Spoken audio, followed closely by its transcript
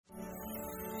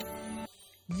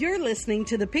You're listening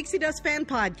to the Pixie Dust Fan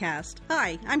Podcast.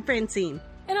 Hi, I'm Francine.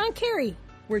 And I'm Carrie.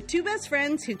 We're two best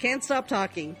friends who can't stop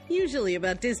talking, usually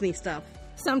about Disney stuff.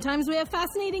 Sometimes we have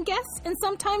fascinating guests, and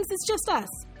sometimes it's just us,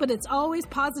 but it's always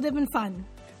positive and fun.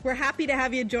 We're happy to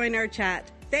have you join our chat.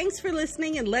 Thanks for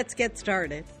listening, and let's get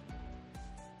started.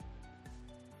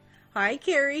 Hi,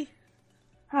 Carrie.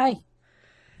 Hi.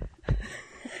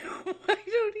 I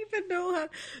don't even know how.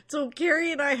 So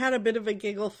Carrie and I had a bit of a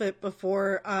giggle fit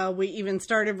before we even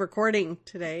started recording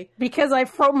today. Because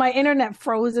my internet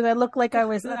froze and I looked like I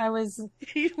was.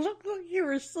 You looked like you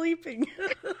were sleeping.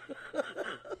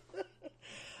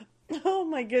 Oh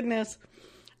my goodness.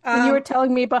 And you were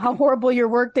telling me about how horrible your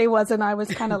workday was and I was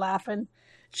kind of laughing.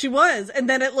 She was. And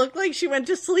then it looked like she went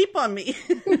to sleep on me.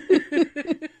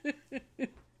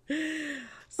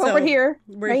 But we're here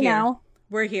now.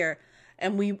 We're here.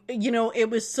 And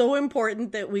it was so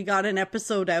important that we got an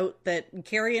episode out that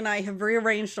Carrie and I have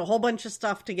rearranged a whole bunch of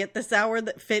stuff to get this hour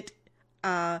that fit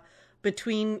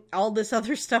between all this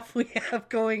other stuff we have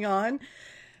going on.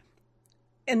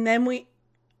 And then we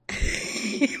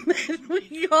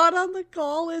got on the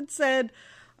call and said,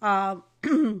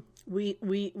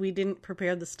 we didn't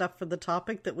prepare the stuff for the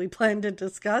topic that we planned to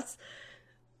discuss.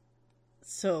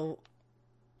 So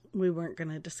we weren't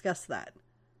going to discuss that.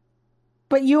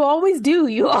 But you always do.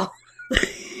 We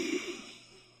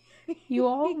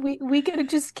could have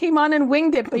just came on and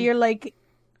winged it, but you're like,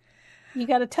 you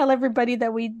got to tell everybody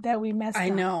that we messed up. I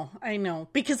know.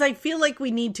 Because I feel like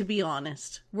we need to be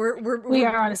honest. We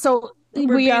are honest. So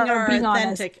we are being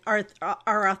authentic, honest.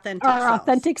 Our authentic our selves.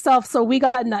 Authentic self. So we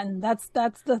got nothing. That's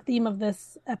the theme of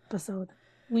this episode.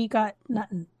 We got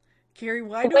nothing. Carrie,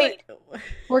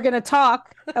 we're going to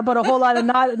talk about a whole lot of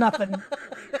nothing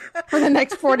for the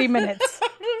next 40 minutes. How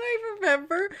did I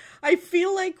remember? I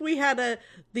feel like we had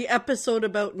the episode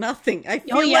about nothing.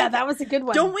 That was a good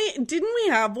one. Didn't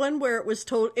we have one where it was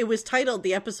titled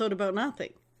The Episode About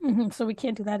Nothing? Mm-hmm, so we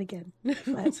can't do that again.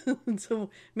 So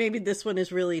maybe this one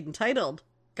is really entitled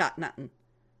Got Nothing.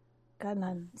 Got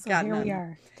Nothing. So here we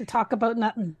are to talk about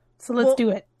nothing. So let's do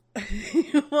it.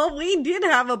 Well, we did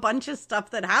have a bunch of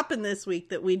stuff that happened this week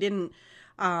that we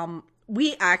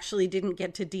actually didn't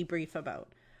get to debrief about.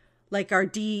 Like our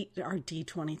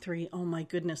D23. Oh my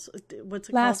goodness. What's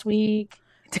it last called? Week.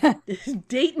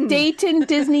 Dayton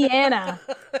Disney Anna.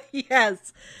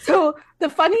 Yes. So the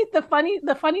funny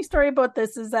story about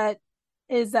this is that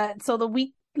so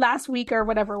last week or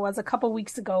whatever it was, a couple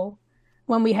weeks ago,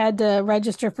 when we had to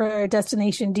register for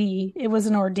Destination D, it was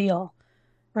an ordeal.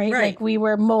 Right? Like we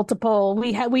were multiple,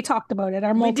 we talked about it,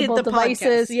 our multiple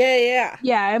devices. Podcast.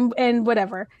 Yeah. And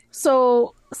whatever.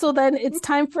 So then it's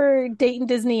time for Dayton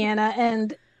Disney Anna,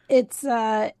 and it's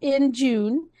in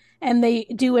June, and they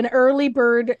do an early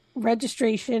bird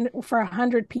registration for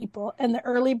 100 people. And the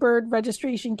early bird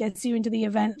registration gets you into the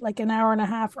event like an hour and a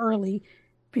half early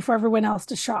before everyone else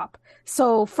to shop.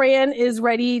 So Fran is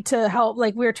ready to help.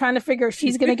 Like we're trying to figure,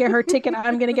 she's going to get her ticket.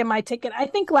 I'm going to get my ticket. I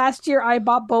think last year I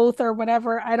bought both or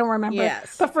whatever. I don't remember.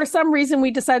 Yes. But for some reason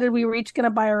we decided we were each going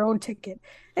to buy our own ticket.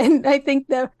 And I think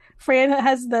that Fran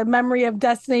has the memory of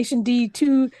Destination D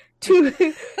too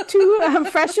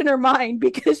fresh in her mind,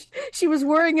 because she was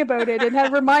worrying about it and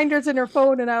had reminders in her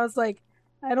phone. And I was like,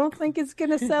 I don't think it's going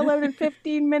to sell out in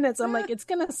 15 minutes. I'm like, it's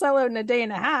going to sell out in a day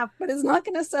and a half, but it's not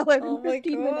going to sell out in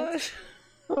 15 minutes.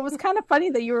 It was kind of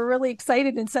funny that you were really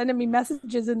excited and sending me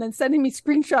messages and then sending me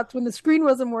screenshots when the screen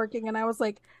wasn't working. And I was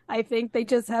like, I think they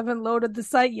just haven't loaded the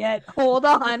site yet. Hold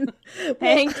on.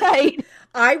 Hang tight.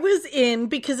 I was in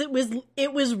because it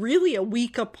was really a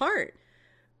week apart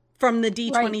from the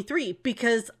D23,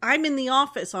 because I'm in the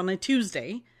office on a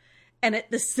Tuesday. And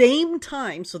at the same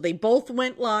time, so they both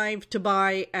went live to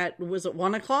buy at, was it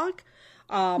 1 o'clock?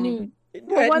 Noon.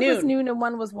 Well, one was noon and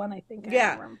one was 1, I think.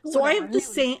 Yeah. So I have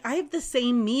the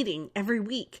same meeting every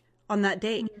week on that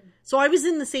day. Mm-hmm. So I was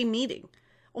in the same meeting.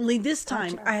 Only this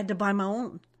time I had to buy my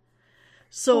own.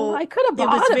 So I could have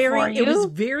bought it for you. It was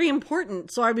very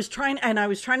important. So I was trying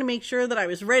to make sure that I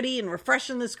was ready and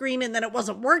refreshing the screen, and then it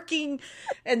wasn't working.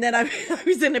 And then I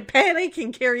was in a panic,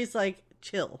 and Carrie's like,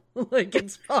 chill, like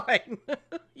it's fine.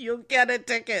 You'll get a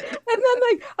ticket. And then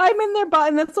like I'm in there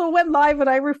buying, and so it went live, and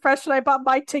I refreshed and I bought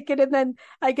my ticket, and then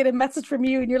I get a message from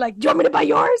you, and you're like, "Do you want me to buy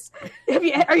yours?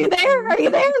 Are you there? Are you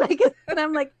there?" Like, and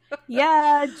I'm like,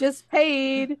 "Yeah, just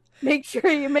paid. Make sure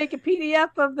you make a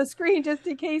PDF of the screen just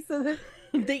in case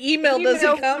The email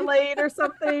doesn't come late or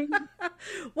something.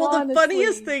 Well, Honestly. the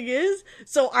funniest thing is,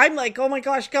 so I'm like, oh my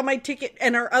gosh, got my ticket.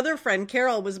 And our other friend,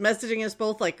 Carol, was messaging us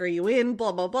both like, are you in?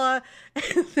 Blah, blah, blah.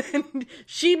 And then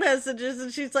she messages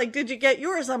and she's like, did you get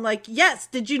yours? I'm like, yes.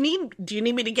 Do you need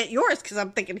me to get yours? Because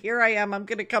I'm thinking, here I am. I'm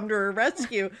going to come to her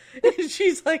rescue. And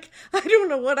she's like, I don't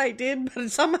know what I did,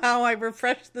 but somehow I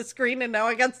refreshed the screen and now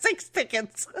I got 6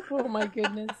 tickets. Oh my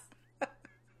goodness.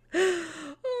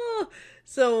 Oh,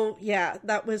 so yeah,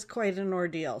 that was quite an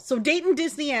ordeal. So Dayton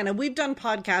Disneyana, we've done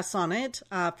podcasts on it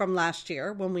from last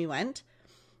year when we went.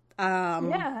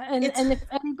 Yeah, and if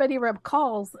anybody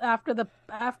recalls after the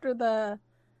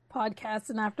podcast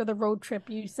and after the road trip,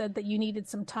 you said that you needed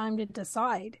some time to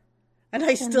decide. And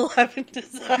I still haven't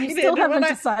decided. You still haven't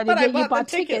decided. But Yet you bought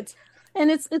tickets. And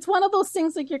it's one of those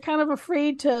things like you're kind of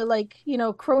afraid to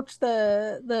croach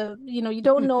the you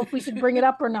don't know if we should bring it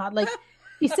up or not. Like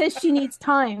he says she needs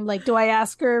time. Like, do I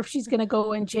ask her if she's going to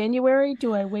go in January?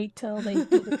 Do I wait till they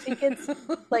do the tickets?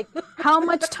 Like, how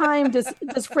much time does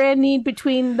Fran need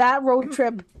between that road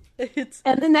trip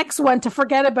and the next one to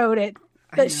forget about it?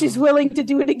 That she's willing to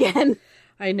do it again.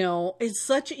 I know. It's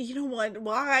such, you know what?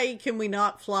 Why can we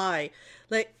not fly?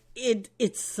 Like,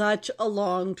 it's such a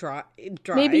long drive.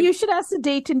 Maybe you should ask the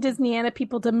Dayton Disneyana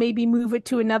people to maybe move it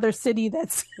to another city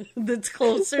that's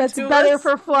closer that's to better us.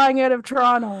 For flying out of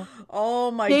Toronto. Oh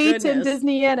my Dayton goodness.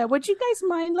 Disneyana. Would you guys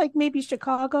mind like maybe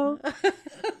Chicago?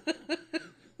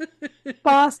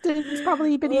 Boston's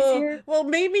probably a bit easier. Well,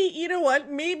 maybe, you know what?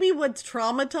 Maybe what's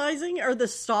traumatizing are the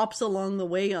stops along the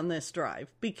way on this drive.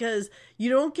 Because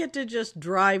you don't get to just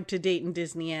drive to Dayton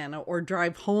Disneyana or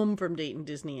drive home from Dayton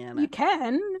Disneyana. You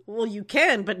can. Well, you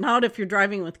can, but not if you're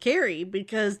driving with Carrie,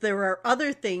 because there are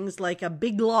other things like a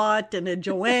Big Lot and a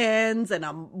Joann's and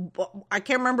I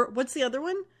can't remember. What's the other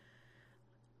one?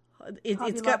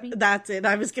 It's got, Lobby. that's it.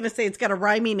 I was going to say it's got a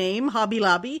rhymey name, Hobby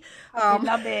Lobby. Hobby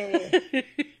Lobby.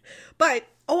 But,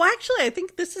 actually, I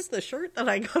think this is the shirt that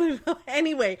I got.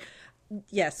 Anyway,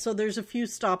 yes, so there's a few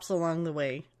stops along the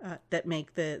way that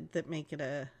make it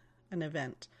an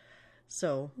event.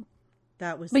 So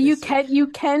that was. But you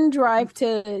can drive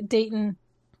to Dayton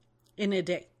in a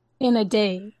day.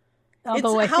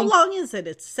 Although how long is it?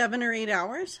 It's 7 or 8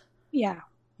 hours. Yeah.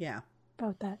 Yeah.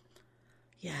 About that.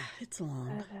 Yeah, it's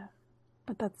long.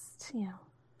 But that's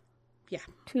yeah,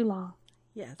 too long.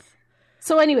 Yes.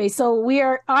 So anyway,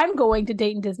 I'm going to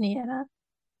Dayton Disneyana.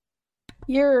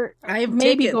 I have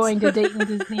maybe tickets. going to Dayton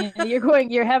Disneyana.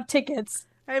 You have tickets.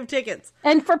 I have tickets.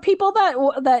 And for people that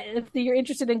if you're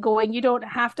interested in going, you don't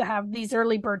have to have these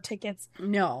early bird tickets.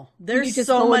 No, there's you just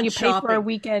so go much and you pay shopping. for a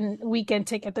weekend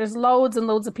ticket. There's loads and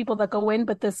loads of people that go in,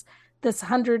 but this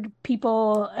 100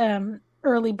 people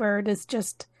early bird is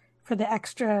just for the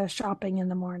extra shopping in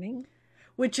the morning.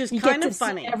 Which is you kind get of to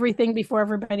funny. See everything before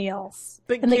everybody else.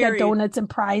 But and they Carrie, got donuts and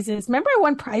prizes. Remember I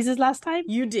won prizes last time?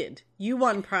 You did. You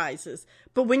won prizes.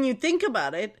 But when you think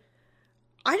about it,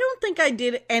 I don't think I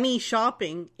did any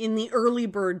shopping in the early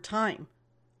bird time.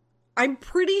 I'm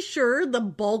pretty sure the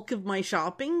bulk of my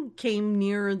shopping came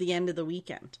near the end of the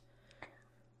weekend.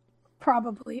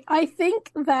 Probably. I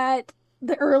think that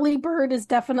the early bird is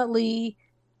definitely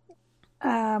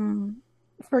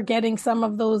forgetting some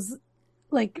of those,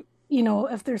 like,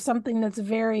 if there's something that's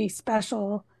very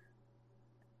special,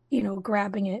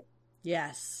 grabbing it.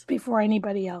 Yes. Before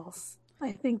anybody else.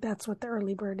 I think that's what the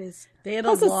early bird is. They had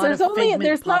a lot of Figment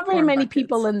there's not very popcorn many buckets.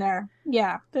 people in there.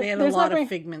 Yeah. They had a lot of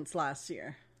Figments last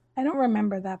year. I don't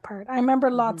remember that part. I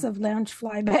remember lots of lounge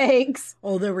fly bags.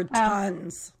 Oh, there were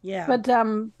tons. Yeah.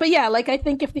 But yeah, like I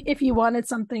think if you wanted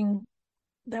something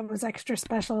that was extra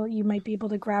special, you might be able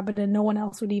to grab it and no one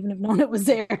else would even have known it was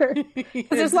there. Because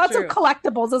there's lots of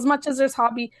collectibles. As much as there's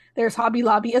Hobby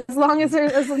Lobby. As long as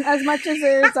there's as much as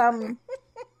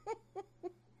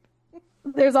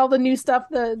there's all the new stuff,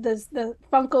 the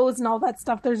Funkos and all that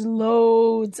stuff. There's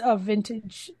loads of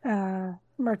vintage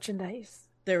merchandise.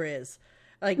 There is.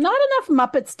 Like, not enough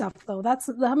Muppet stuff though. That's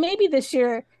maybe this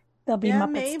year there'll be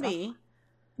Muppet maybe.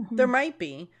 Stuff. There might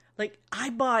be. Like,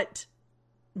 I bought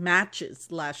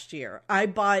matches last year. I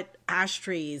bought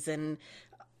ashtrays and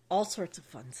all sorts of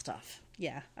fun stuff.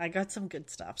 Yeah, I got some good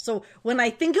stuff. So when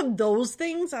I think of those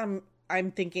things, I'm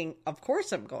thinking, of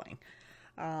course I'm going.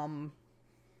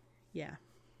 Yeah.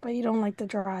 But you don't like the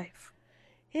drive.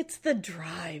 It's the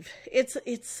drive. It's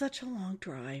such a long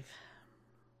drive.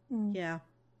 Yeah.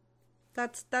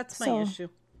 That's my issue.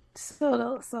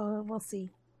 So we'll see.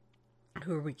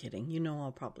 Who are we kidding? You know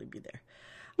I'll probably be there.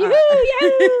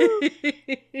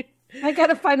 I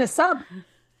gotta find a sub.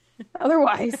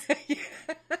 Otherwise.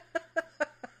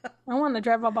 I want to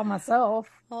drive all by myself.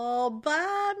 All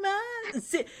by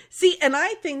see, and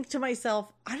I think to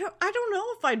myself, I don't know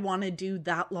if I'd want to do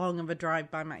that long of a drive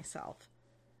by myself.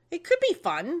 It could be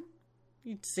fun.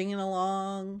 You'd singing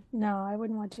along. No, I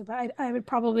wouldn't want to. But I would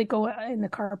probably go in the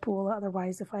carpool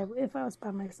otherwise if I was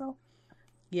by myself.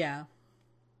 Yeah.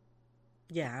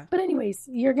 Yeah. But anyways,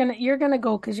 you're gonna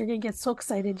go because you're gonna get so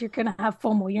excited. You're gonna have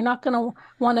FOMO. You're not gonna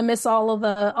want to miss all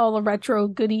the retro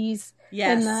goodies.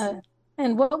 Yes.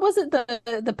 And what was it?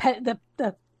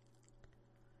 The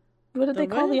what did they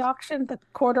call the auction? The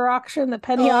quarter auction, the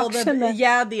penny auction.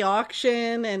 The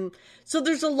auction. And so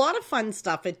there's a lot of fun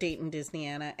stuff at Dayton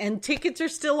Disneyana, and tickets are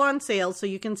still on sale, so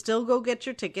you can still go get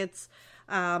your tickets.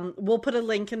 We'll put a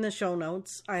link in the show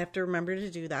notes. I have to remember to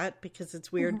do that because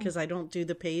it's weird because I don't do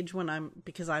the page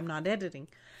because I'm not editing.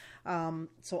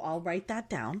 So I'll write that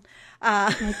down.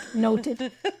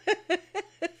 Noted.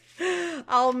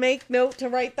 I'll make note to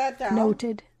write that down.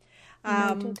 Noted.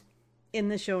 In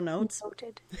the show notes.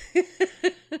 Noted.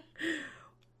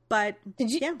 But did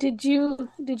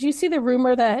you see the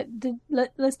rumor that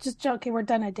let's just jump? Okay, we're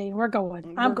done at Dayton. We're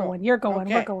going. I'm going. You're going.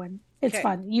 Okay. We're going. It's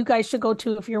fun. You guys should go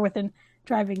too if you're within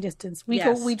driving distance. We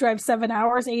drive 7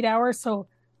 hours, 8 hours. So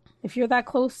if you're that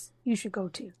close, you should go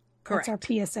too. Correct. That's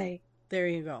our PSA. There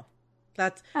you go.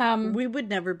 That's we would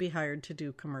never be hired to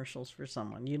do commercials for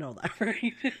someone. You know that,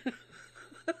 right?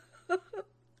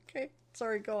 Okay.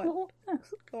 Sorry, go on.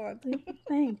 Go on.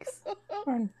 Thanks.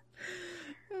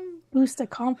 Boost of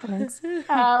confidence.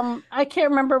 I can't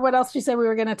remember what else you said we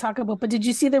were going to talk about, but did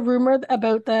you see the rumor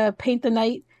about the Paint the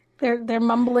Night? They're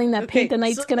mumbling that Paint the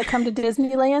Night's going to come to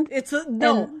Disneyland.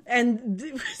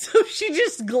 And so she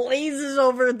just glazes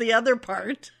over the other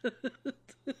part.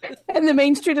 And the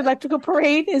Main Street Electrical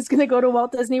Parade is going to go to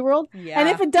Walt Disney World. Yeah. And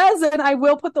if it does, then I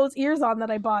will put those ears on that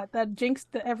I bought. That jinxed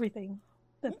everything.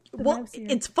 Well,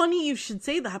 it's funny you should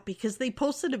say that because they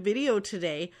posted a video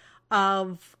today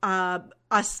of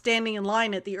us standing in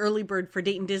line at the early bird for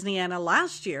Dayton Disneyana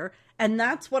last year, and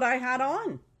that's what I had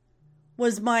on.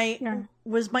 Was my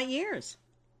ears.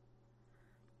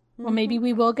 Well, maybe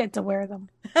we will get to wear them.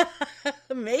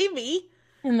 Maybe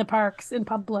in the parks in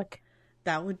public.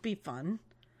 That would be fun.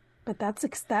 But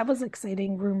that was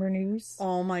exciting rumor news.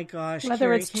 Oh my gosh! Whether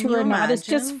Carrie, it's true or not, it's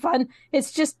just fun.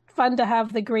 It's just fun to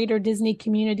have the greater Disney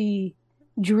community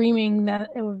dreaming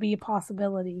that it would be a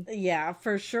possibility. Yeah,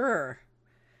 for sure.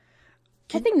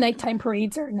 I think nighttime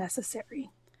parades are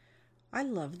necessary. I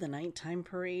love the nighttime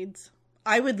parades.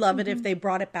 I would love it if they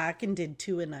brought it back and did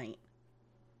 2 a night.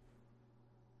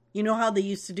 You know how they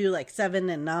used to do like 7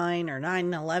 and 9 or 9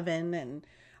 and 11, and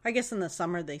I guess in the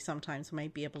summer they sometimes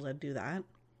might be able to do that.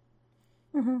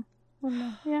 Mm-hmm.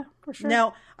 Well, yeah, for sure.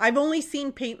 Now, I've only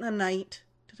seen Paint the Night.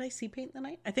 Did I see Paint the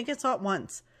Night? I think I saw it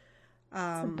once.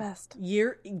 It's the best.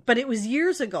 But it was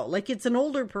years ago. Like, it's an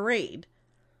older parade.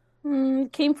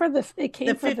 It came for the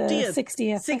 50th.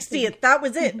 60th. 60th. That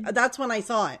was it. Mm-hmm. That's when I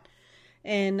saw it.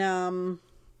 And,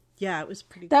 yeah, it was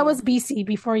pretty That cool. was BC,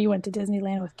 before you went to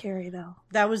Disneyland with Carrie, though.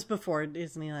 That was before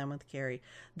Disneyland with Carrie.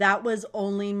 That was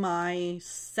only my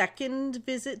second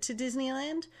visit to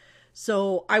Disneyland.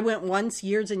 So I went once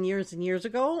years and years and years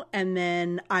ago, and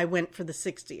then I went for the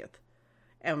 60th.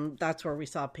 And that's where we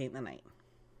saw Paint the Night.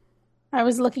 I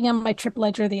was looking at my trip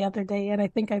ledger the other day, and I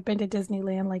think I've been to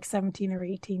Disneyland like 17 or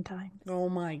 18 times. Oh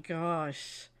my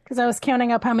gosh. Because I was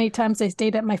counting up how many times I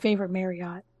stayed at my favorite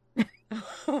Marriott.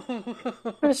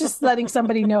 I was just letting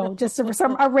somebody know, just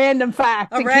for a random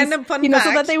fact. Random fun fact.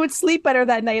 So that they would sleep better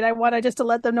that night. I wanted just to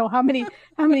let them know how many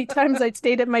times I'd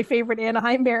stayed at my favorite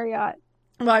Anaheim Marriott.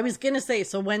 Well, I was going to say,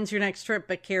 so when's your next trip?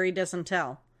 But Carrie doesn't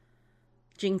tell.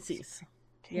 Jinxies.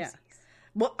 Yeah.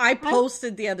 Well, I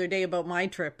posted the other day about my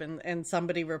trip, and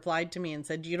somebody replied to me and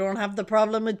said, you don't have the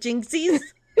problem with jinxies?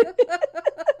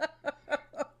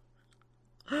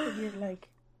 You're like,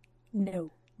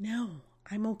 no. No,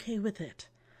 I'm okay with it.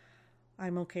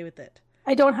 I'm okay with it.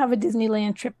 I don't have a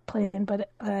Disneyland trip planned, but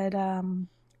well,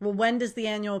 when does the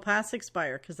annual pass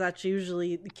expire? Because that's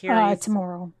usually Carrie's...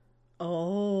 tomorrow.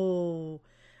 Oh.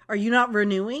 Are you not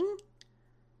renewing?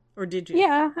 Or did you?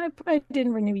 Yeah, I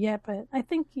didn't renew yet, but I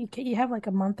think you have like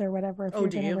a month or whatever if you're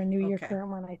going to renew your current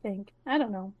one, I think. I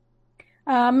don't know.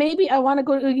 Maybe I want to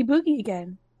go to Oogie Boogie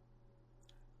again.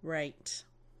 Right.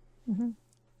 Mm-hmm.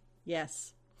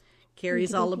 Yes.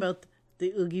 Carrie's all about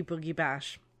the Oogie Boogie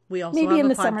Bash. We also Maybe have a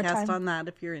podcast summertime on that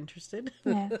if you're interested.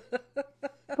 Yeah.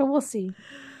 But we'll see.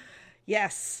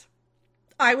 Yes.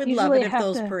 I would love it if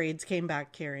those parades came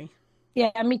back, Carrie.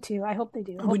 Yeah, me too. I hope they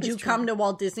do. Would you come to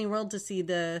Walt Disney World to see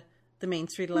the Main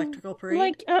Street Electrical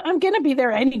Parade? I'm going to be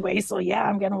there anyway, so yeah,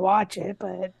 I'm going to watch it,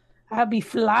 but I'll be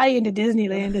flying to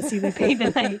Disneyland to see the paint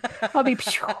tonight.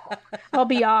 I'll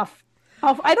be off.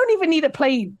 I don't even need a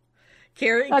plane.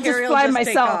 I'll just fly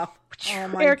myself. Oh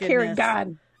my Air goodness. carry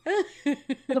gone.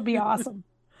 It'll be awesome.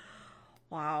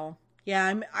 Wow.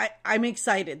 Yeah, I'm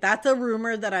excited. That's a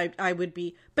rumor that I would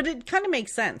be, but it kind of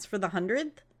makes sense for the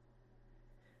 100th.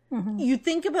 Mm-hmm. You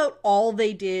think about all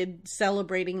they did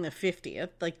celebrating the 50th,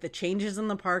 like the changes in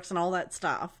the parks and all that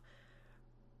stuff.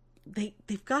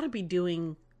 They've got to be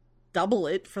doing double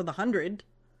it for the 100.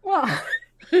 Well,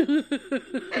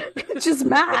 it's just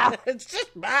math. It's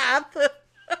just math.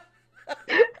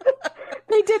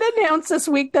 They did announce this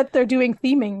week that they're doing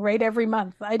theming right every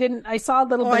month. I saw a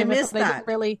little bit I of it. missed But that. didn't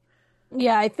really.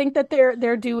 Yeah, I think that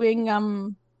they're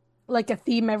doing like a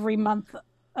theme every month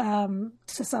to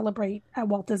celebrate at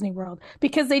Walt Disney World,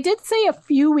 because they did say a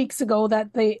few weeks ago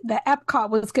that the Epcot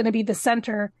was going to be the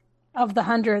center of the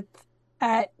 100th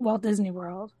at Walt Disney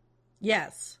World.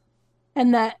 Yes.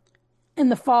 And that in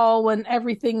the fall, when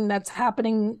everything that's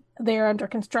happening there under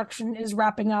construction is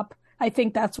wrapping up, I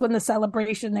think that's when the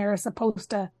celebration there is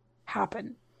supposed to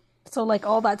happen. So like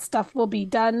all that stuff will be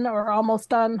done or almost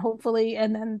done, hopefully,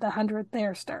 and then the 100th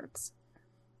there starts.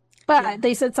 But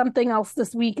They said something else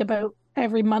this week about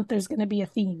every month there's going to be a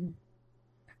theme.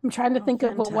 I'm trying to think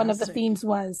of what one of the themes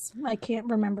was. I can't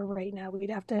remember right now. We'd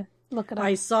have to look it up.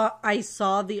 I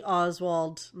saw the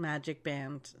Oswald Magic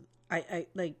Band. I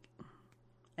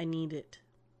need it.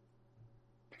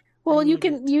 Well, you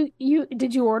can you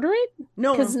did you order it?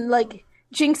 No, because like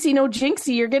Jinxie no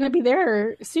Jinxie, you're going to be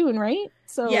there soon, right?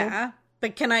 So yeah,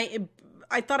 but can I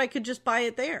thought I could just buy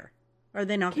it there. Are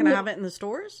they not going to have it in the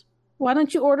stores? Why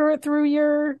don't you order it through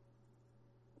your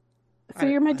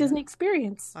My Disney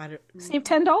Experience? Save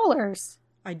 $10.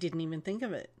 I didn't even think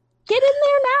of it. Get in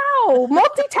there now.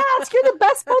 Multitask. You're the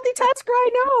best multitasker I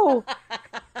know.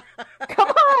 Come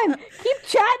on. Keep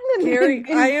chatting. Carrie,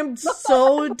 I am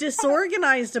so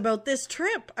disorganized about this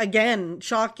trip. Again,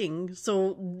 shocking.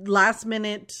 So last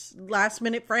minute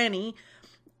Franny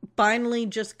finally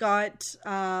just got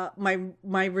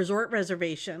my resort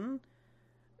reservation.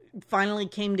 Finally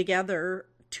came together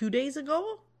 2 days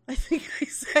ago. I think I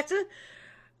said it.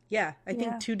 Yeah, I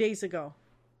think 2 days ago.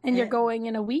 And you're going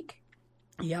in a week?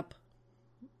 Yep.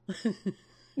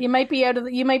 You might be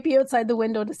outside the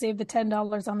window to save the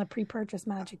 $10 on the pre-purchase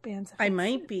Magic Bands. I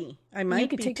might be. You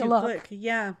could take a look. Quick.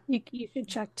 Yeah. You should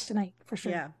check tonight for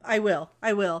sure. Yeah, I will.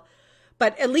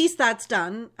 But at least that's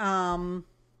done.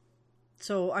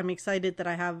 So I'm excited that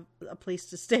I have a place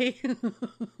to stay.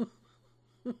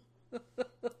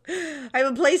 I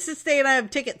have a place to stay and I have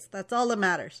tickets. That's all that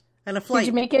matters. And a flight. Did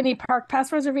you make any park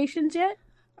pass reservations yet?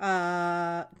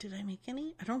 Did I make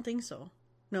any? I don't think so.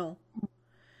 No.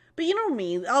 But you know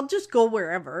me, I'll just go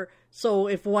wherever. So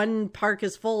if one park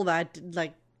is full that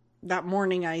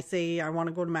morning I say I want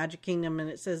to go to Magic Kingdom and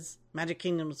it says Magic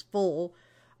Kingdom is full,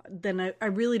 then I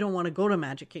really don't want to go to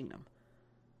Magic Kingdom.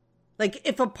 Like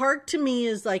if a park to me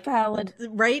is like valid,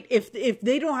 right? If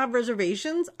they don't have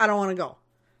reservations, I don't want to go.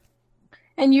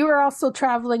 And you are also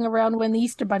traveling around when the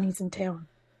Easter Bunny's in town.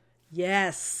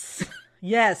 Yes.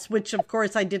 Yes, which of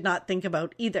course I did not think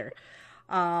about either.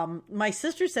 My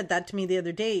sister said that to me the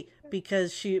other day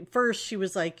because she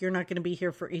was like, you're not going to be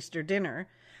here for Easter dinner.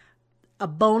 A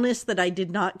bonus that I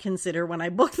did not consider when I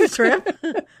booked the trip,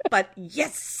 but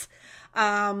yes.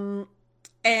 And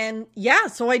yeah,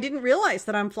 so I didn't realize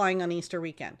that I'm flying on Easter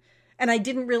weekend. And I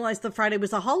didn't realize the Friday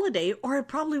was a holiday, or I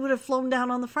probably would have flown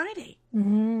down on the Friday.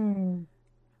 Mm.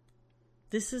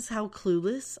 This is how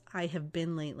clueless I have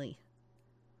been lately.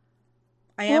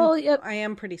 I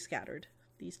am pretty scattered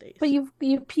these days. But you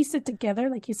pieced it together.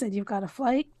 Like you said, you've got a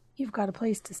flight, you've got a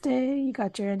place to stay, you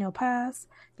got your annual pass.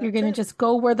 You're going to just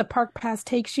go where the park pass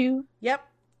takes you. Yep.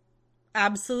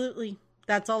 Absolutely.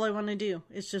 That's all I want to do.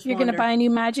 It's just You're going to buy a new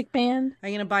Magic Band? I'm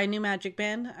going to buy a new Magic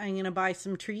Band. I'm going to buy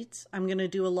some treats. I'm going to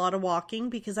do a lot of walking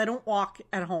because I don't walk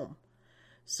at home.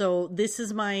 So this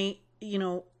is my, you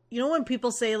know when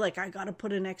people say like, I got to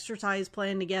put an exercise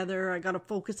plan together. I got to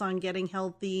focus on getting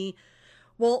healthy.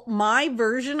 Well, my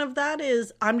version of that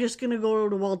is I'm just going to go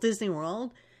to Walt Disney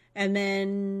World and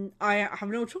then I have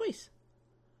no choice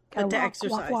but to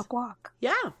exercise. Walk.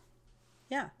 Yeah.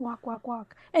 Yeah.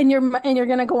 Walk. And you're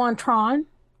going to go on Tron?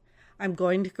 I'm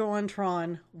going to go on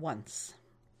Tron once.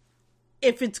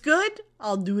 If it's good,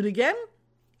 I'll do it again.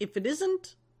 If it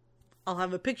isn't, I'll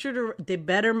have a picture they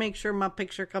better make sure my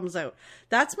picture comes out.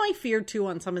 That's my fear too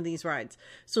on some of these rides.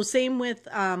 So same with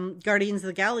Guardians of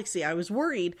the Galaxy. I was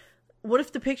worried, what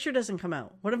if the picture doesn't come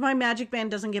out? What if my Magic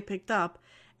Band doesn't get picked up?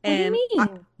 And what do you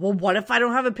mean? Well, what if I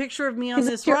don't have a picture of me on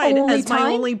this ride as my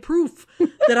only proof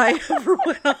that I ever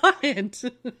went on it?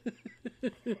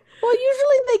 Well,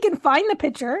 usually they can find the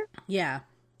picture. Yeah.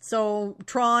 So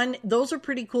Tron, those are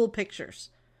pretty cool pictures.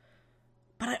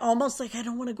 But I almost like, I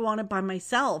don't want to go on it by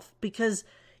myself because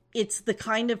it's the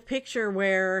kind of picture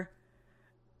where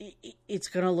it's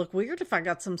going to look weird if I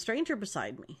got some stranger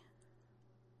beside me.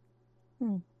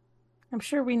 I'm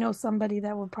sure we know somebody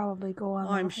that would probably go on.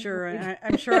 Oh, I'm sure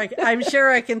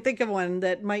I can think of one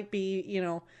that might be, you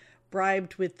know,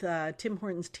 bribed with Tim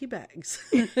Hortons tea bags.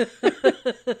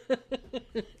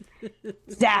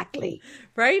 Exactly.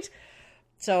 Right?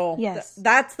 So yes.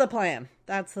 That's the plan.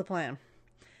 That's the plan.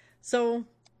 So,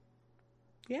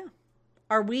 yeah.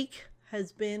 Our week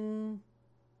has been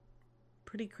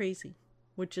pretty crazy,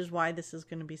 which is why this is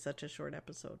going to be such a short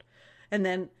episode. And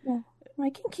then... Yeah. I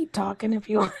can keep talking if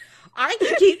you want. I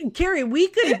can keep... Carrie, we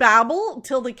could babble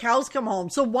till the cows come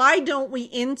home. So why don't we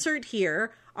insert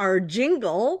here our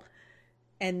jingle,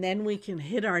 and then we can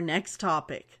hit our next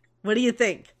topic. What do you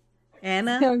think?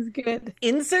 Anna? Sounds good.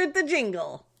 Insert the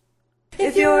jingle.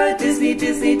 If you're a Disney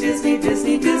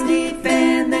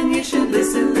fan, then you should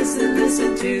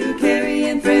listen to Carrie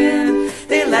and Fran.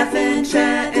 They laugh and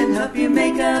chat and help you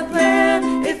make a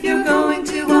plan. If you're going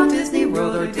to Walt Disney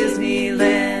World or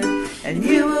Disneyland, and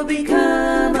you will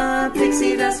become a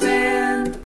Pixie Dust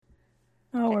fan.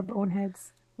 Oh, we're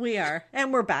boneheads. We are.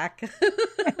 And we're back.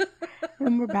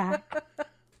 And we're back.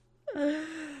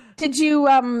 Did you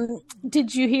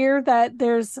hear that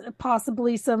there's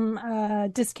possibly some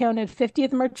discounted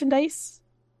 50th merchandise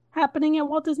happening at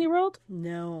Walt Disney World?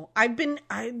 No. I'm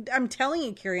telling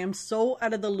you, Carrie, I'm so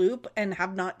out of the loop and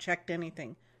have not checked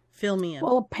anything. Fill me in.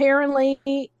 Well, apparently,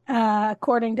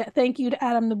 according to thank you to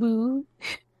Adam the Boo,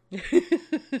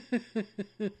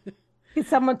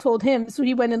 someone told him, so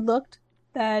he went and looked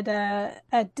that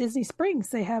at Disney Springs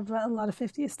they have a lot of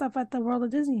 50th stuff at the World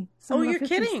of Disney. Oh, you're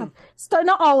kidding!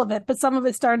 Not all of it, but some of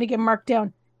it's starting to get marked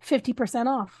down 50%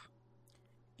 off.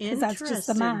 That's just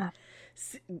the math.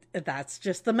 That's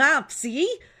just the math. See,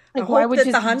 like, why would that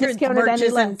the 100th merch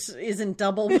isn't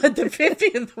double what the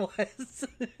 50th was.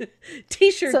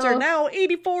 T-shirts are now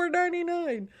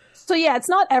 $84.99. So yeah, it's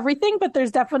not everything, but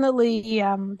there's definitely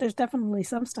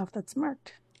some stuff that's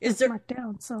marked. Marked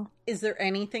down. So is there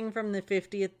anything from the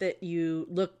 50th that you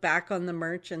look back on the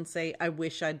merch and say, I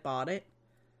wish I'd bought it?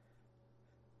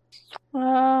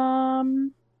 I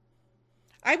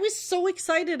was so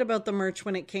excited about the merch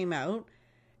when it came out,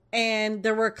 and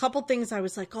there were a couple things I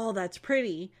was like, oh, that's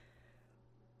pretty,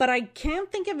 but I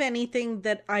can't think of anything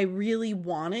that I really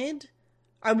wanted.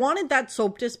 I wanted that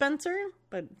soap dispenser,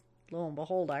 but lo and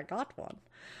behold, I got one.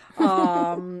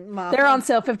 They're on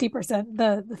sale 50%,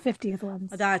 the 50th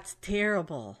ones. That's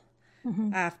terrible.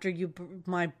 Mm-hmm. After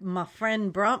my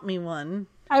friend brought me one.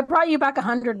 I brought you back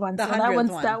 100 ones. So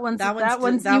that one's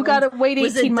you got to wait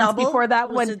 18 months before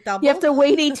that one. You have to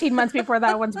wait 18 months before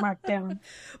that one's marked down.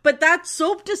 But that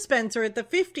soap dispenser at the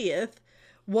 50th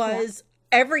was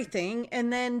everything,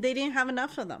 and then they didn't have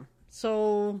enough of them.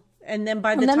 So, and then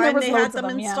by the time they had them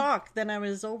in stock, then I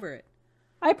was over it.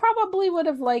 I probably would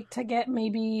have liked to get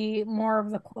maybe more of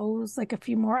the clothes, like a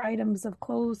few more items of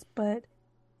clothes, but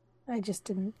I just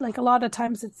didn't. Like, a lot of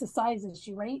times it's the size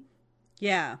issue, right?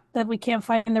 Yeah. That we can't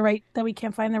find the right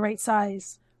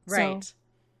size. Right. So.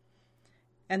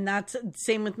 And that's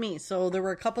same with me. So there were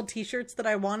a couple t-shirts that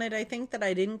I wanted, I think, that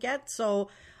I didn't get. So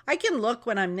I can look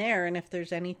when I'm there, and if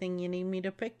there's anything you need me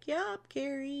to pick you up,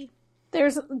 Carrie.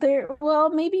 Well,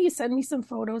 maybe you send me some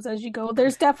photos as you go.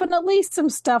 There's definitely some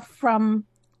stuff from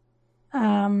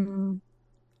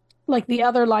like the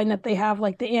other line that they have,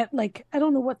 like I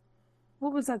don't know what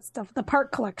was that stuff, the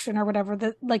park collection or whatever,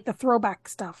 the throwback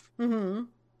stuff. Mm-hmm.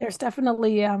 There's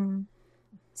definitely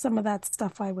some of that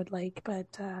stuff I would like,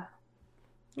 but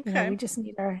okay. We just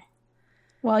need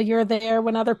while you're there,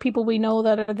 when other people we know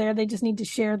that are there, they just need to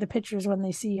share the pictures when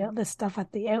they see this stuff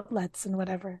at the outlets and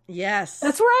whatever. Yes.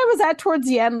 That's where I was at towards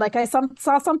the end. Like, I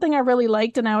saw something I really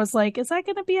liked, and I was like, is that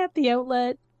going to be at the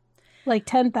outlet? Like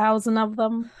 10,000 of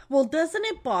them. Well, doesn't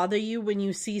it bother you when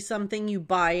you see something, you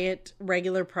buy it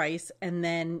regular price, and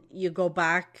then you go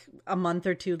back a month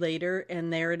or two later,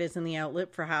 and there it is in the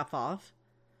outlet for half off?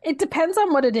 It depends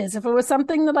on what it is. If it was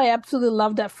something that I absolutely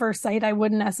loved at first sight, I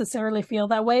wouldn't necessarily feel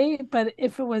that way. But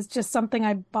if it was just something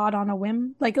I bought on a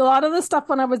whim, like a lot of the stuff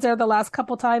when I was there the last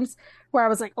couple times where I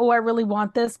was like, oh, I really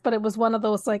want this. But it was one of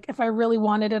those, like, if I really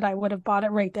wanted it, I would have bought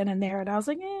it right then and there. And I was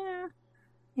like,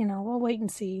 we'll wait and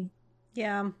see.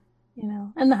 Yeah.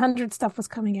 And the 100 stuff was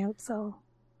coming out. So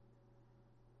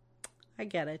I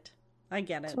get it.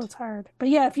 So it's hard. But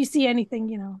yeah, if you see anything,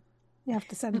 you have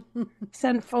to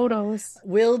send photos.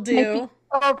 Will do.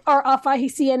 Or if I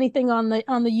see anything on the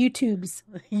YouTubes,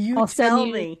 I'll tell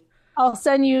me. I'll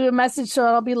send you a message, so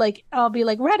I'll be like,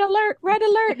 red alert,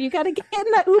 you got to get in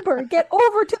the Uber, get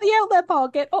over to the outlet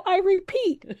mall, I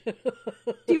repeat,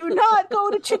 do not go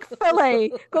to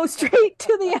Chick-fil-A, go straight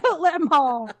to the outlet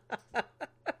mall.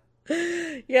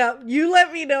 Yeah, you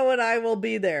let me know and I will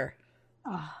be there.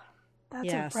 Oh,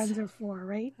 that's what friends are for,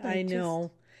 right? I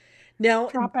know. Now,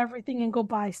 drop everything and go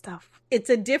buy stuff. It's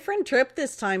a different trip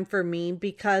this time for me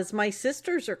because my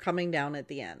sisters are coming down at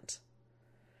the end.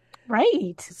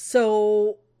 Right.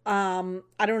 So, I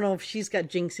don't know if she's got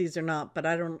jinxies or not, but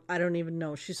I don't even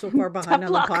know. She's so far behind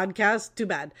on the podcast. Too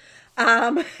bad.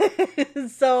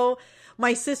 So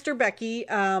my sister Becky,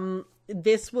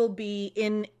 this will be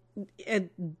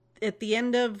at the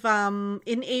end of,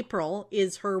 in April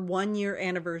is her 1 year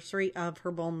anniversary of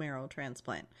her bone marrow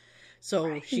transplant.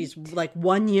 So she's like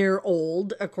 1 year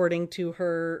old according to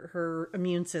her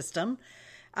immune system.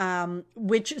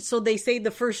 So they say the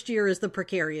first year is the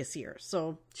precarious year.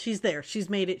 So she's there. She's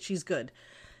made it. She's good.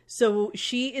 So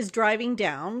she is driving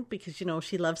down because,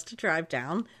 she loves to drive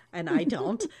down and I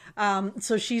don't.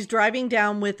 So she's driving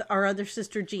down with our other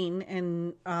sister, Jean,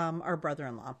 and our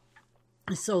brother-in-law.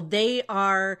 So they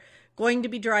are going to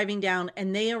be driving down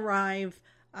and they arrive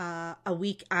a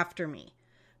week after me.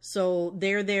 So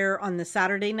they're there on the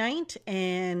Saturday night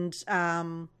and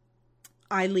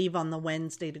I leave on the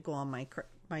Wednesday to go on my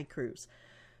cruise.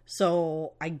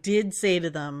 So I did say to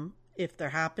them, if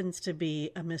there happens to be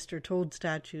a Mr. Toad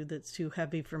statue that's too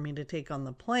heavy for me to take on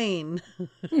the plane,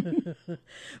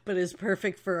 but is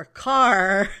perfect for a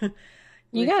car.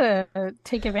 You gotta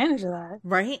take advantage of that.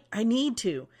 Right? I need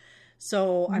to.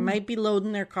 So I might be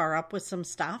loading their car up with some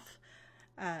stuff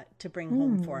to bring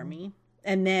home for me.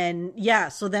 And then,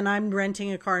 so then I'm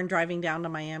renting a car and driving down to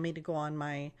Miami to go on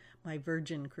my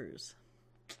Virgin cruise.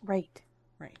 Right.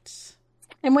 Right.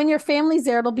 And when your family's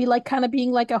there, it'll be like kind of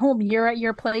being like a home. You're at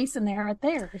your place and they're at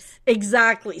theirs.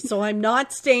 Exactly. So I'm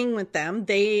not staying with them.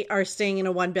 They are staying in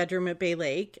a 1-bedroom at Bay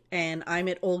Lake and I'm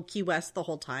at Old Key West the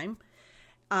whole time.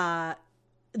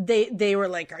 They were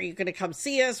like, are you going to come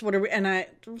see us?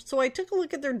 So I took a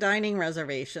look at their dining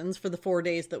reservations for the 4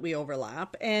 days that we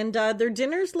overlap and their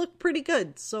dinners look pretty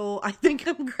good. So I think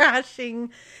I'm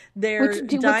crashing their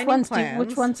dining plans.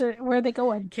 Which ones where are they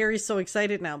going? Carrie's so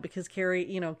excited now because Carrie's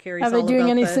Are they doing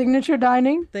any signature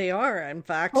dining? They are, in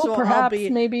fact. Oh, so perhaps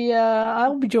maybe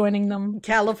I'll be joining them.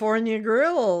 California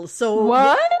Grill. So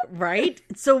what? Right?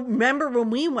 So remember when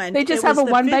we went, they just have a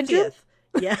 1-bedroom?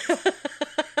 Yeah.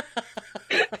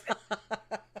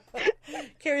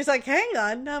 Carrie's like, hang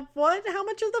on, what? How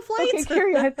much are the flights? Okay,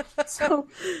 carry on.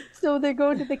 So they're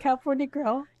going to the California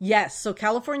Grill? Yes, so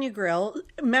California Grill.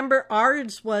 Remember,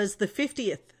 ours was the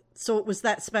 50th, so it was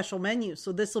that special menu.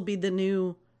 So this will be the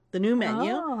new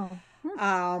menu.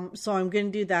 Oh. So I'm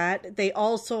going to do that. They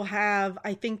also have,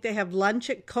 I think they have lunch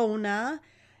at Kona,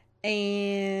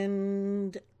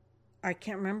 and I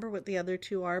can't remember what the other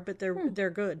two are, but they're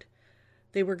good.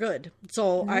 They were good.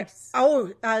 So nice.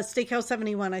 Steakhouse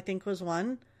 71, I think was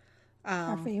one.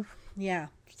 Our fave. Yeah.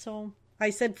 So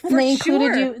I said, They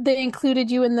included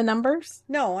you in the numbers?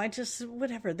 No,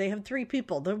 whatever. They have 3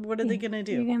 people. What are they going to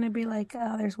do? You're going to be like,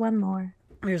 oh, there's one more.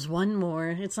 There's one more.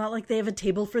 It's not like they have a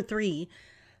table for 3.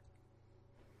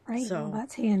 Right. So, well,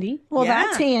 that's handy.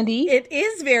 That's handy. It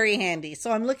is very handy.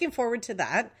 So I'm looking forward to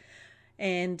that.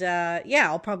 And,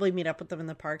 I'll probably meet up with them in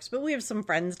the parks, but we have some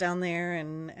friends down there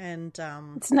and,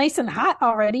 it's nice and hot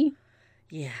already.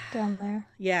 Yeah. Down there.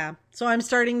 Yeah. So I'm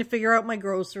starting to figure out my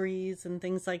groceries and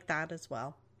things like that as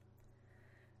well.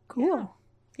 Cool.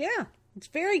 Yeah. It's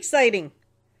very exciting.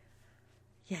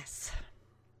 Yes.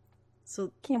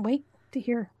 So can't wait to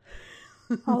hear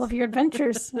all of your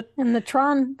adventures in the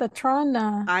Tron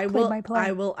I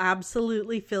will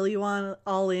absolutely fill you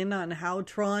all in on how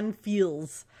Tron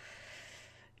feels.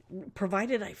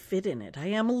 Provided I fit in it. I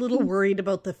am a little worried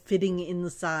about the fitting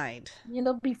inside.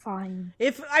 It'll be fine.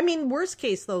 Worst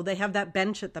case though, they have that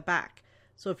bench at the back.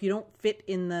 So if you don't fit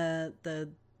in the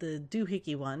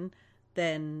doohickey one,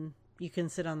 then you can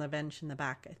sit on the bench in the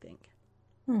back, I think.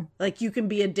 Like you can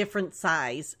be a different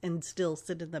size and still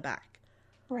sit in the back.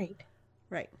 Right.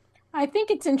 Right. I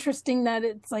think it's interesting that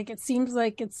it seems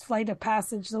like it's Flight of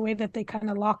Passage, the way that they kind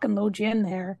of lock and load you in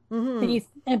there.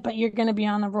 Mm-hmm. But you're going to be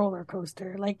on a roller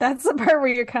coaster. Like that's the part where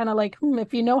you're kind of like,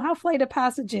 if you know how Flight of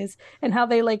Passage is and how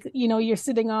they you're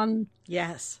sitting on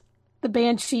the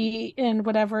Banshee and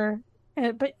whatever.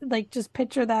 But just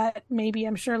picture that maybe,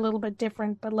 I'm sure a little bit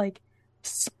different, but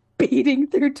speeding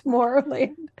through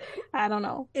Tomorrowland. I don't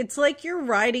know. It's like you're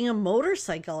riding a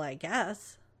motorcycle, I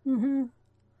guess. Mm-hmm.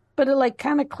 But it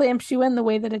kind of clamps you in the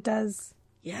way that it does.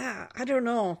 Yeah, I don't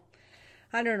know.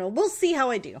 We'll see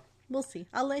how I do. We'll see.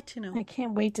 I'll let you know. I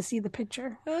can't wait to see the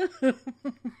picture.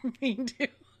 Me too.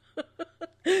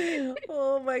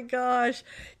 Oh my gosh.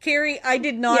 Carrie, I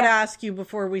did not ask you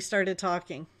before we started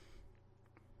talking.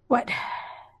 What? Do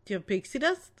you have pixie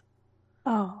dust?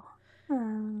 Oh.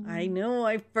 I know.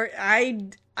 I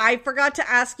forgot to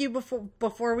ask you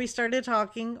before we started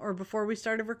talking or before we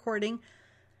started recording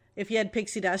if you had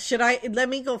pixie dust. Let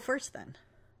me go first then.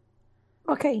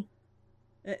 Okay.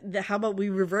 How about we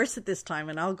reverse it this time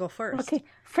and I'll go first? Okay.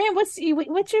 Fran, what's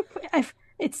your...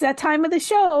 It's that time of the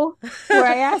show where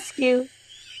I ask you,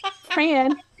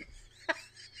 Fran.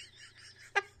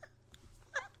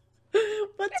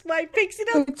 What's my pixie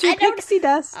dust? What's your pixie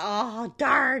dust? Oh,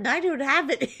 darn. I don't have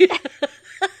it.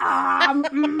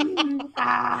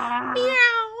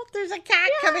 Meow. There's a cat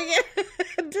coming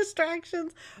in.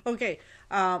 Distractions. Okay.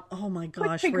 Oh my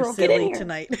gosh, we're silly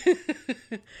tonight.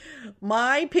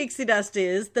 My pixie dust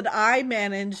is that I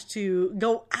managed to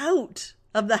go out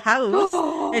of the house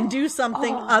and do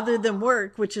something other than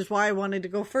work, which is why I wanted to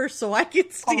go first so I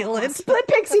could steal it. Split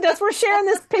pixie dust. We're sharing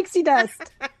this pixie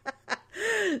dust.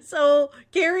 So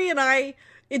Carrie and I,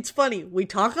 it's funny. We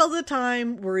talk all the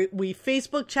time. We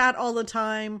Facebook chat all the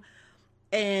time.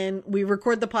 And we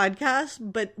record the podcast.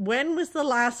 But when was the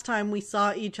last time we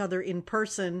saw each other in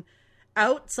person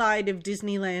outside of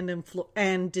Disneyland and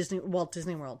Walt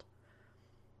Disney World?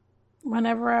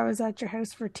 Whenever I was at your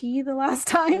house for tea the last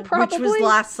time, probably. Which was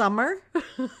last summer.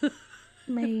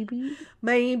 Maybe.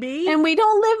 And we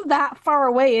don't live that far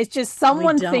away. It's just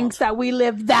someone thinks that we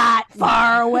live that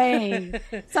far away.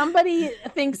 Somebody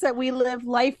thinks that we live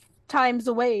lifetimes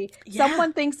away. Yeah.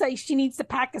 Someone thinks that she needs to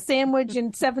pack a sandwich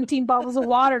and 17 bottles of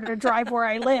water to drive where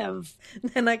I live.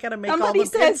 Then I gotta make Somebody all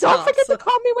the says, don't forget to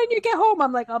call me when you get home.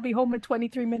 I'm like, I'll be home in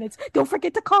 23 minutes. Don't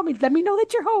forget to call me. Let me know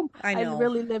that you're home. I know. I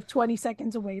really live 20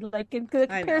 seconds away. Like in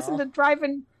comparison to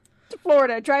driving to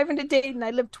Florida, driving to Dayton, I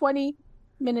live 20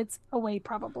 minutes away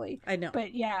probably. I know.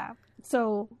 But yeah.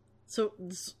 So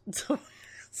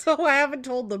I haven't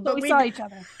told them. But we saw each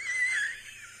other.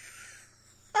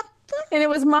 And it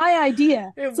was my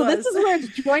idea. This is where it's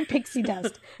joint pixie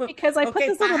dust. Because I put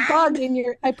this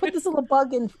little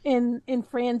bug in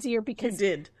Fran's ear because you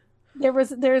did.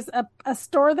 There's a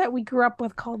store that we grew up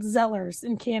with called Zellers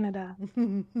in Canada.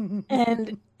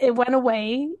 And it went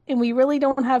away, and we really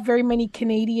don't have very many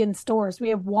Canadian stores. We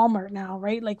have Walmart now,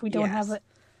 right? Like we don't have a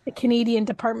Canadian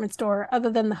department store other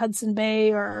than the Hudson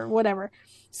Bay or whatever.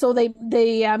 So they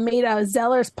made a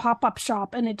Zellers pop-up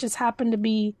shop, and it just happened to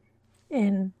be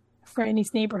in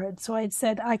Franny's neighborhood. So I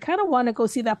said, I kind of want to go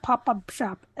see that pop-up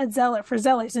shop at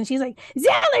Zellers. And she's like,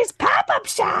 Zellers pop-up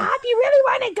shop? You really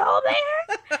want to go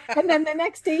there? And then the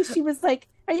next day she was like,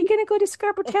 are you going to go to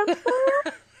Scarborough Town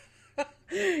tomorrow?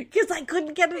 Because I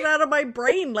couldn't get it out of my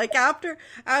brain. Like after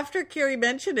Carrie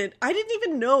mentioned it, I didn't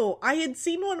even know. I had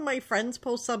seen one of my friends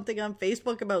post something on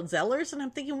Facebook about Zellers, and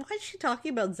I'm thinking, why is she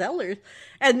talking about Zellers?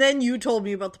 And then you told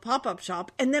me about the pop-up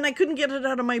shop, and then I couldn't get it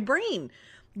out of my brain.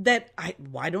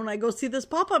 Why don't I go see this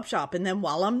pop-up shop? And then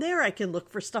while I'm there, I can look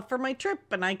for stuff for my trip,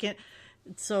 and I can.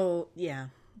 So yeah.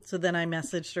 So then I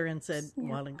messaged her and said,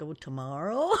 want to go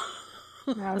tomorrow?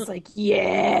 And I was like,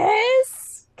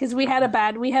 yes. Because we had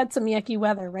some yucky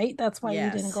weather, right? That's why we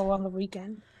didn't go on the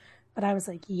weekend. But I was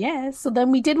like, yes. So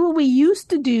then we did what we used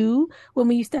to do when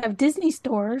we used to have Disney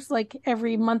stores. Like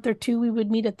every month or two, we would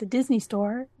meet at the Disney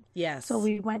store. Yes. So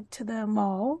we went to the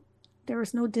mall. There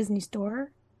was no Disney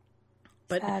store.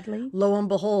 But sadly, lo and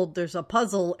behold, there's a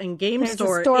puzzle and game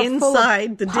store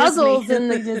inside the puzzles Disney. in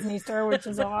the Disney store, which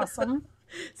is awesome.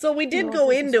 So we did go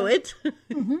into it.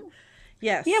 Mm-hmm.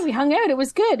 Yes. Yeah, we hung out. It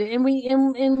was good, and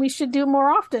we should do it more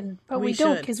often, but we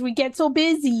don't because we get so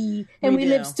busy and we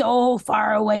live so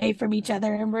far away from each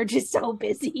other, and we're just so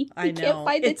busy. I know.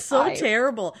 It's so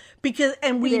terrible because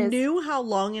we knew how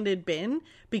long it had been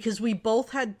because we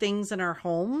both had things in our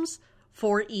homes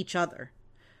for each other.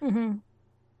 Mm-hmm.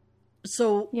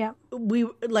 So we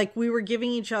were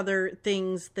giving each other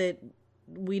things that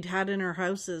we'd had in our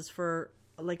houses for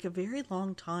like a very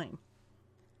long time.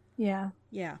 Yeah.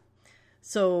 Yeah.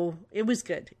 So it was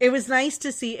good. It was nice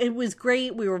to see. It was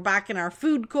great. We were back in our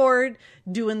food court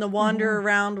doing the wander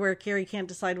around where Carrie can't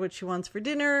decide what she wants for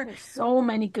dinner. There's so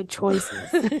many good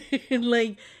choices.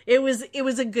 Like it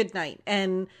was a good night.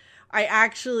 And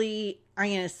I'm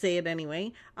going to say it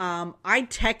anyway. I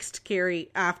text Carrie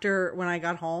after when I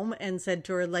got home and said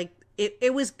to her, like,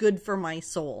 it was good for my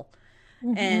soul.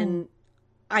 Mm-hmm. And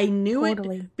I knew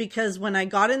it because when I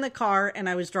got in the car and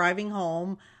I was driving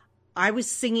home, I was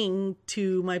singing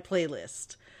to my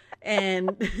playlist.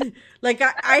 And like,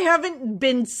 I haven't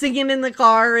been singing in the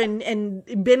car and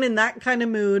been in that kind of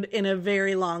mood in a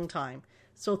very long time.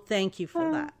 So thank you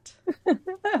for that.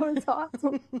 That was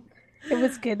awesome. It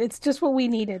was good. It's just what we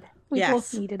needted. We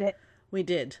both needed it. We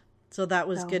did. So that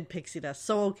was good pixie dust.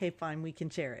 So, okay, fine. We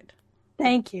can share it.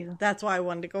 Thank you. That's why I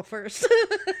wanted to go first.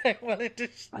 I wanted to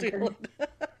steal it.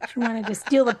 She wanted to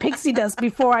steal the pixie dust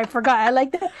before I forgot. I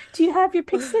like that. Do you have your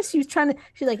pixie dust?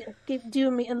 She like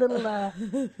doing me a little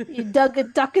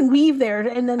duck and weave there,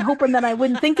 and then hoping that I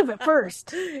wouldn't think of it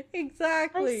first.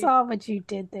 Exactly. I saw what you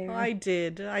did there. I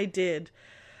did.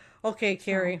 Okay,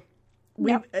 Carrie.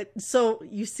 So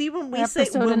you see when we say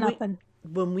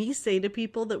when we say to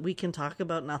people that we can talk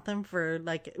about nothing for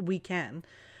like we can.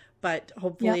 But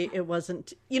hopefully it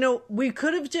wasn't, we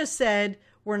could have just said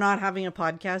we're not having a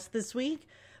podcast this week,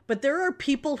 but there are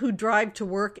people who drive to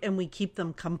work and we keep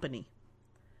them company.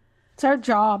 It's our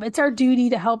job. It's our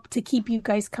duty to help to keep you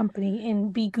guys company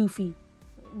and be goofy.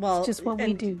 Well, it's just what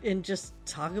we do. And just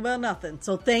talk about nothing.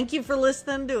 So thank you for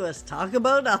listening to us talk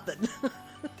about nothing.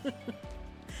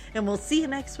 And we'll see you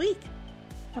next week.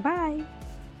 Bye-bye.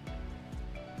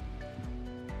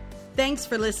 Thanks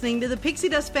for listening to the Pixie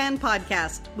Dust Fan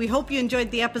Podcast. We hope you enjoyed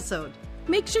the episode.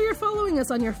 Make sure you're following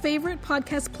us on your favorite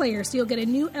podcast player so you'll get a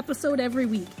new episode every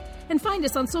week. And find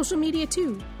us on social media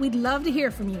too. We'd love to hear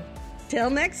from you. Till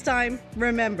next time,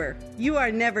 remember, you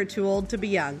are never too old to be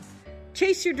young.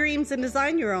 Chase your dreams and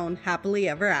design your own happily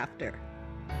ever after.